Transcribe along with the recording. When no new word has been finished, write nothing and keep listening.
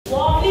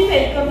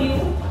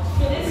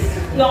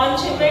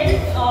launch event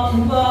of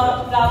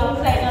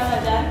Ravunk Jaina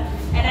Majhyan,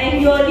 and I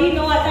really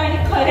know आता आणि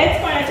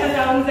खरेच कोणाच्या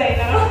Ravunk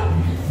Jaina.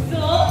 So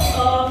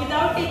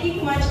without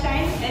taking much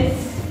time, as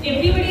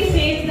everybody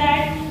says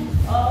that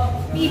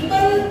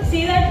people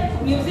say that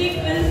music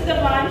is the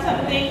one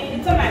something,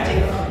 it's a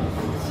magic.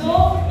 So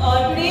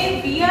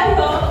today we are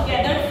here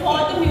gathered for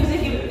the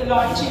music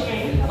launch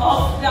event of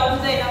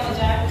Ravunk Jaina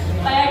Majhyan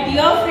by our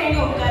dear friend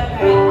Konkani.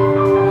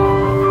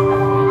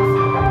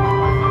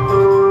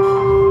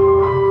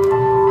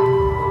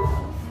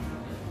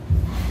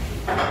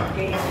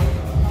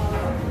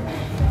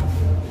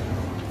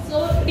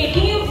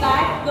 Taking you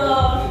back,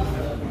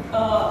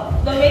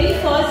 the very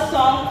first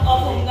song of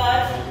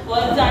Konkani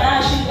was Jaina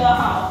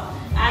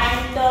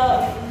and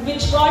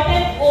which got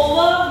an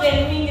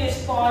overwhelming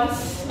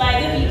response by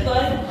the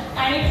people,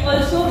 and it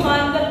also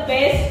won the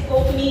best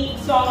Konkani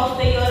song of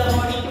the year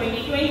award in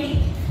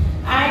 2020,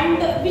 and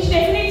which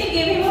definitely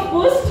gave him a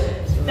boost.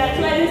 That's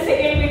why this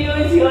second video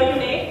is here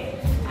today,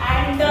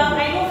 and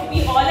I know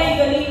we all are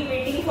eagerly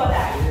waiting for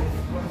that.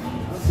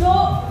 So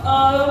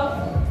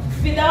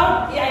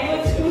I know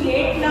it's too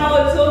late now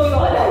also, we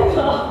all are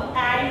here,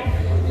 and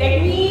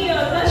let me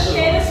just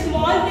share a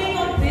small thing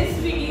on this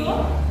video.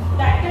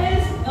 That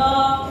is,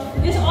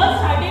 this all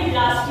started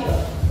last year.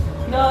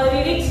 The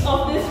lyrics of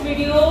this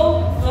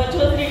video, which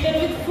was written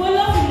with full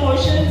of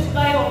emotions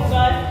by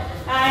Konkani,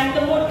 and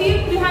the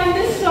motive behind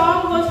this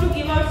song was to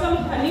give out some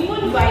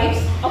honeymoon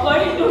vibes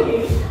according to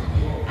him,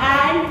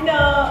 and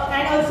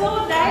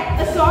also that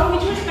a song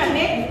which would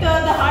connect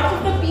the hearts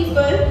of the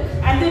people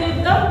and the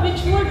rhythm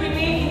which would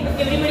remain in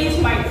everybody's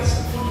minds.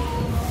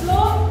 So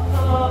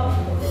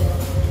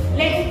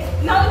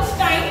now it's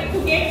time to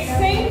get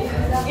sing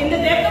in the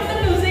depth of the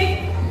music,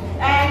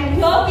 and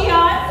here we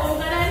are,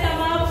 Konkani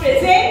Nama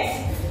presents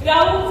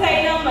Ravunk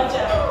Jaina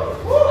Majhyan.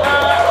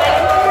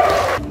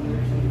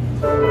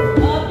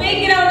 A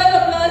big round of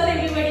applause,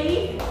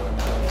 everybody.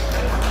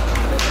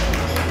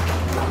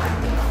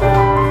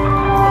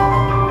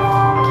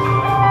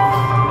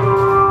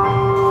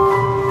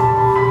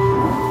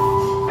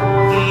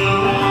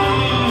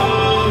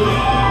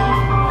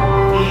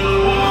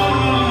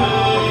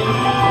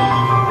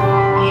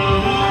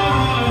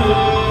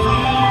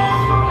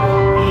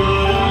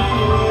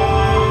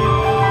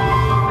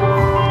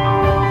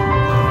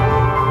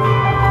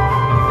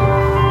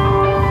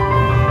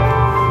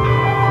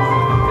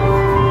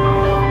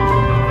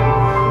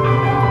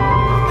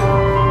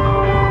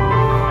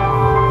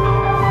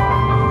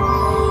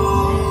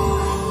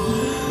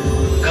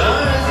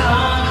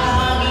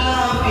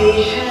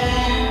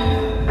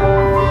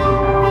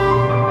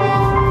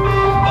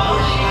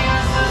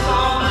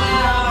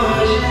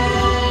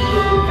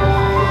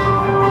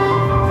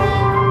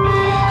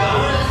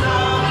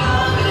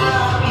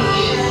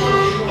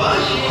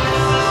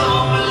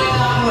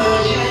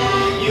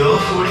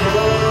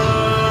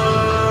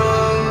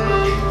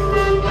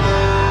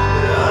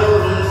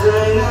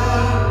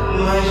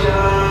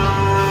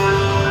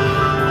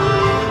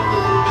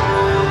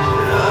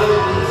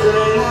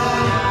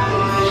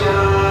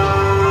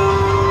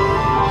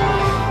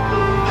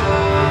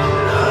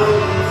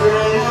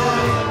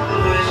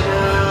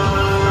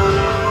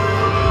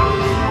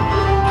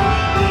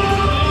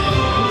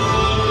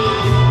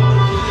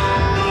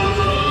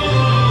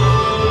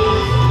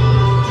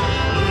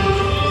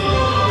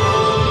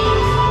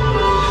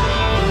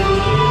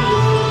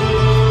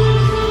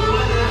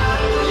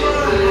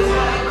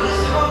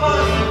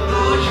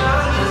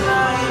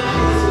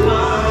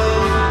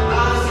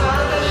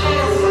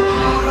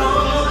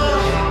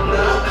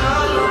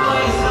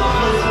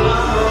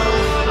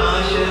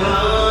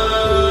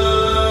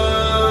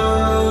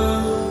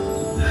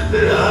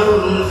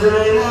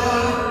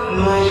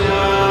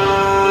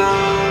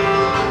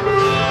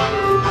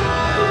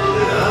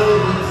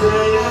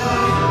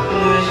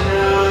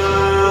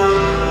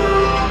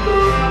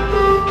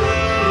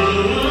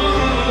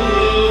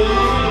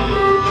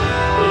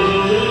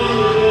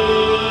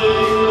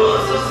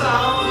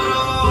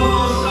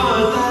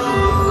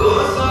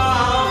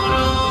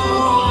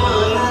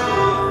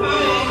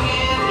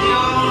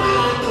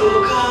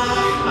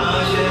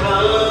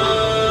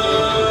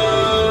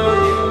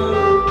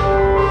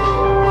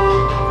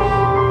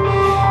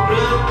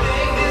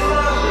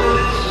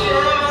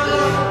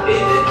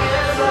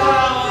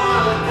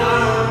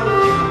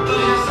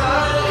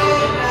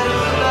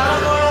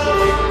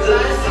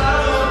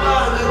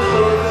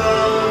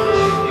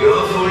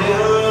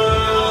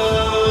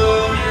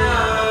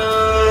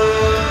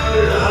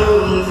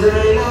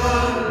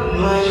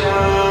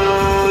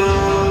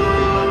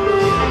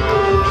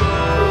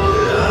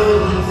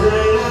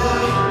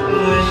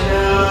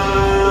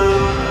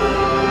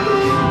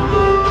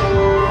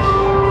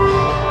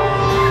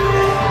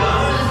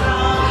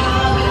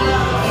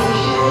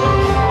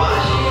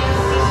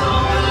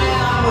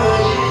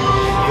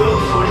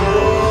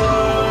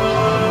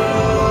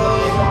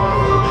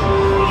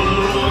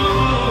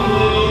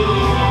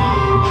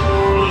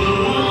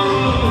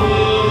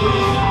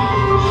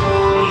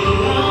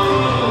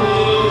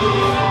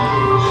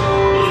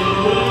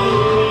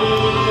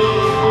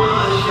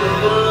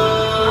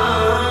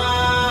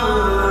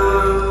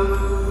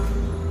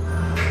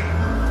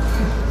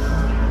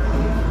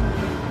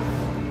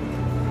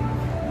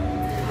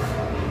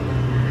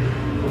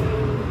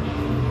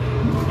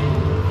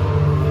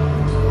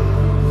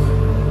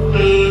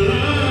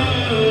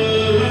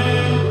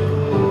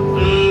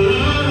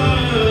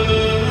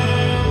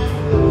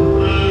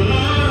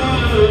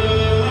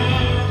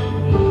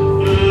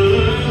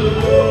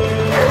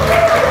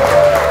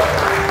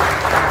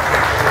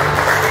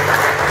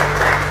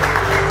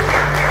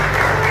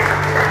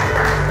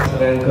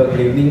 सगळ्यांक good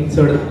evening.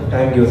 चड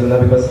time घेवचो ना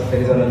because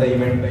there is another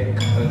event लायक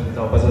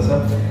जावपाचो आसा.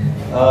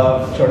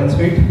 Short and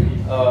sweet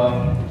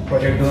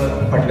project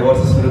फाटल्या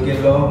वर्सा सुरू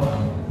केल्लो.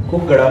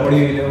 खूब घडामोडी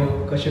येयल्यो,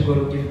 कशें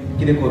करूं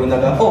कितें करूं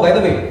नाका. ओ by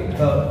the way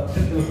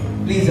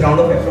please round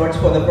of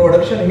एप्लॉड्स for the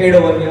production head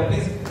over here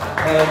please.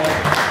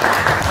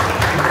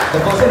 The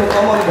person who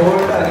come on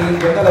board and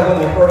जेका लागून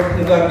हो प्रोडक्ट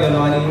मुखार गेलो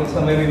आनी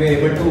somehow we were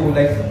able to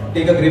like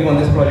take a grip on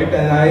this project,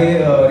 and I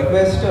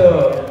request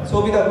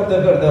Sobita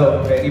Kutkar, the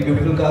very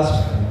beautiful cast,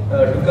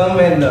 to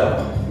come and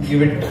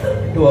give it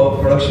to our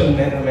production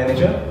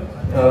manager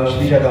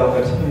Shrisha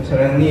Gavkar.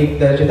 सगळ्यांनी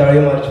एकदांचे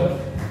ताळयो मारच्यो.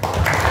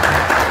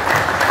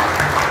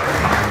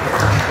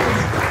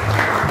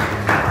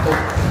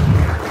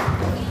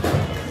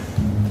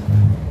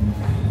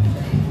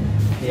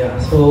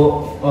 सो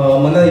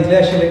मनात इतलें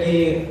आशिल्लें की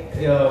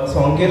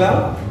song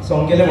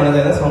केलें म्हणा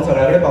जायना, song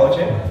सगळ्या कडेन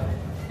पावचें.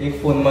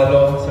 एक फोन मारलो,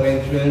 सगळे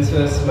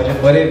इन्फ्लुएन्सर्स म्हाजे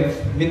बरे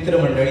मित्र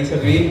मंडळी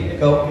सगळी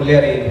एका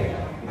उल्यार येयली.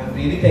 I am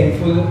really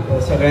thankful.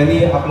 सगळ्यांनी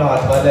आपलो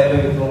हातभार लायलो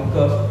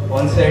हितूंक.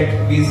 On set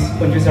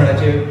 20-25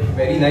 जाणांचे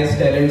very nice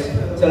टॅलंट्स.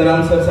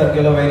 संग्राम sir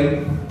सारकेलो very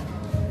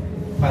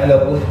I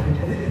love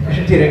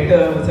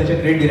director, such a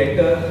great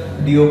director.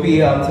 DOP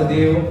आमचो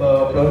देव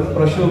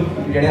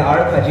प्रशुभ जेणे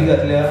आर्ट खाजी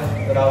घातल्या.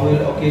 Rahul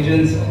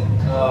occasions,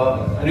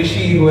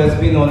 Rishi who has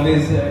been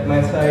always at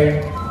my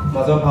side.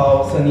 म्हाजो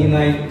भाव सनी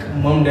नायक,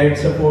 मम डॅड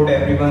सपोर्ट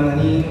एवरीवन,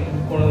 आनी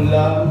कोण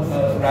Urla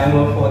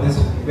रायमो for these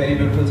very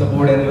beautiful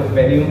support and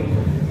venue.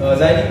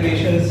 जायली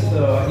creations,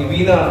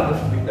 इविना,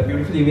 the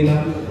beautiful इविना,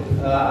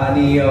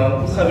 आनी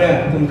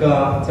सगळ्यांक तुमकां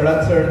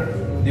चडांत चड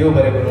देव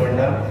बरें करूं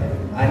म्हणटा.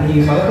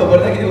 आनी म्हाका खबर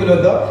ना कितें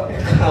उलयता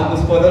हांव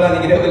घुसपतलो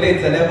आनी कितें उलयत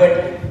जाल्यार, but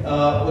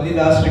only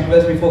last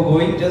request before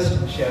going, just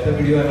share the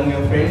video among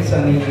your friends,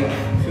 आनी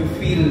if you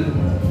feel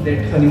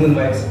that honeymoon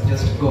vibes,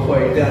 just go for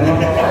it.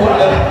 And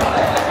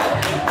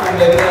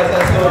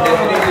so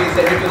definitely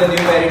send it to the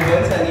new married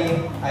ones.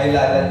 And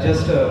I'll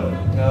just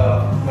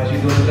माझी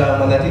 2 उतरां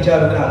मनाची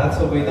 4 उतरां हांगाच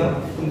सोंपयता.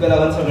 तुमकां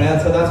लागून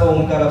सगळ्यांक सदांच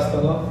ओंकार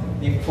आसतलो.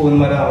 एक फोन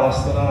मारा, हांव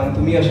आसतलो, आनी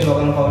तुमी अशें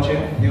लोकांक पावचें.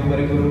 देव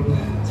बरें करूं.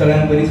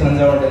 सगळ्यांक बरी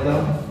संजावण दिता.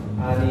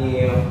 आनी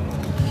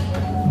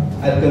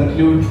I'll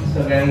conclude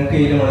सगळ्यांक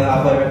येयलें म्हणून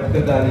आभार व्यक्त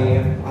करता. आनी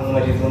हांगा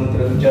म्हाजी 2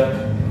 उतरां तुमच्या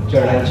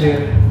चरणांचेर,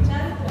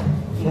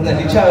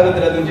 मनाची 4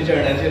 उतरां तुमच्या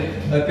चरणांचेर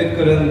अर्पीत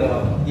करून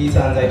ही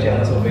सांज जायची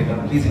हांगा सोंपयता.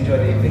 Please enjoy the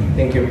evening.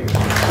 Thank you.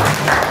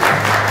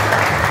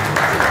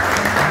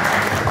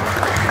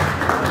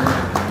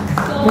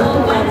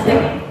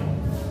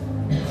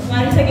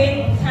 Once again,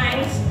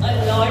 thanks a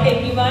lot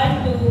everyone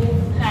to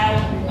have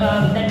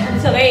that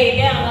सगळे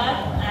येयले हांगा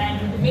and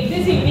to make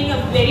this evening a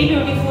very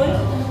beautiful,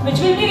 which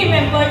will be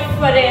remembered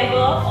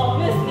forever.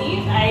 Obviously,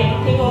 I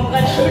think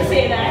Omkar should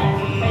say that,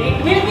 but it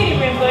will be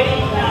remembered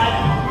in that.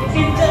 It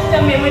is just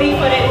a memory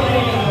forever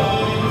and ever.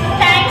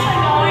 Thanks a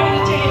lot,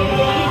 each and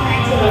everybody.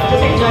 Thanks a lot.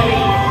 Just enjoy it.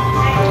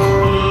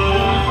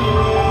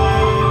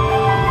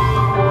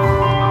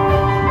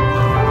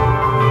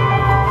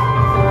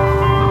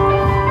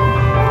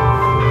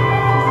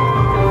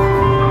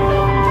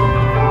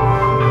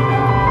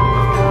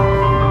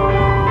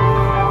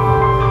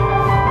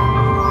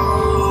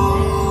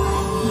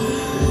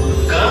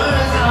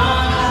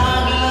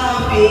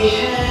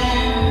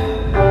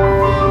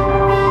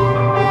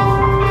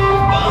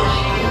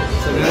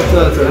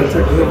 चडांत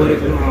चड देव बरें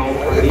करून हांव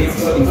RDX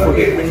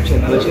infotainment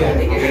चॅनलाचे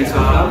thanks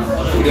करता.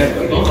 कित्याक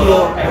इतलो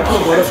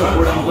बरो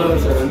support आमकां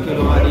सरान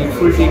केलो आनी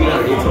फूल टिमीन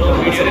RDXाक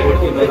आमकां सपोर्ट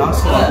केलो.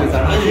 लास्ट सॉंग आपली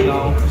जाणा आशिल्लो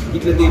हांव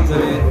इतले दीस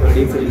जाले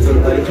RDX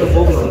चलता. इतलो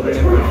खूब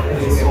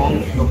लोकांकडे सॉंग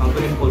लोकां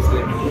पर्यंत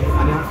पोचलें.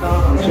 आनी आतां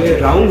आमचें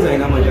रावंक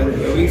जायना म्हाज्यान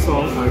नवीन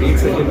सॉंग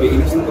RDXाचें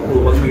बेगीनच तुमकां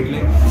पळोवपाक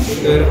मेळटलें.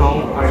 तर हांव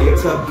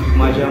RDXाक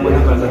म्हाज्या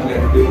मना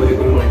काळजांतल्यान देव बरें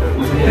करूं म्हणटा.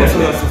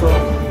 असो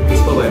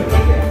दिसपा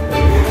भायर.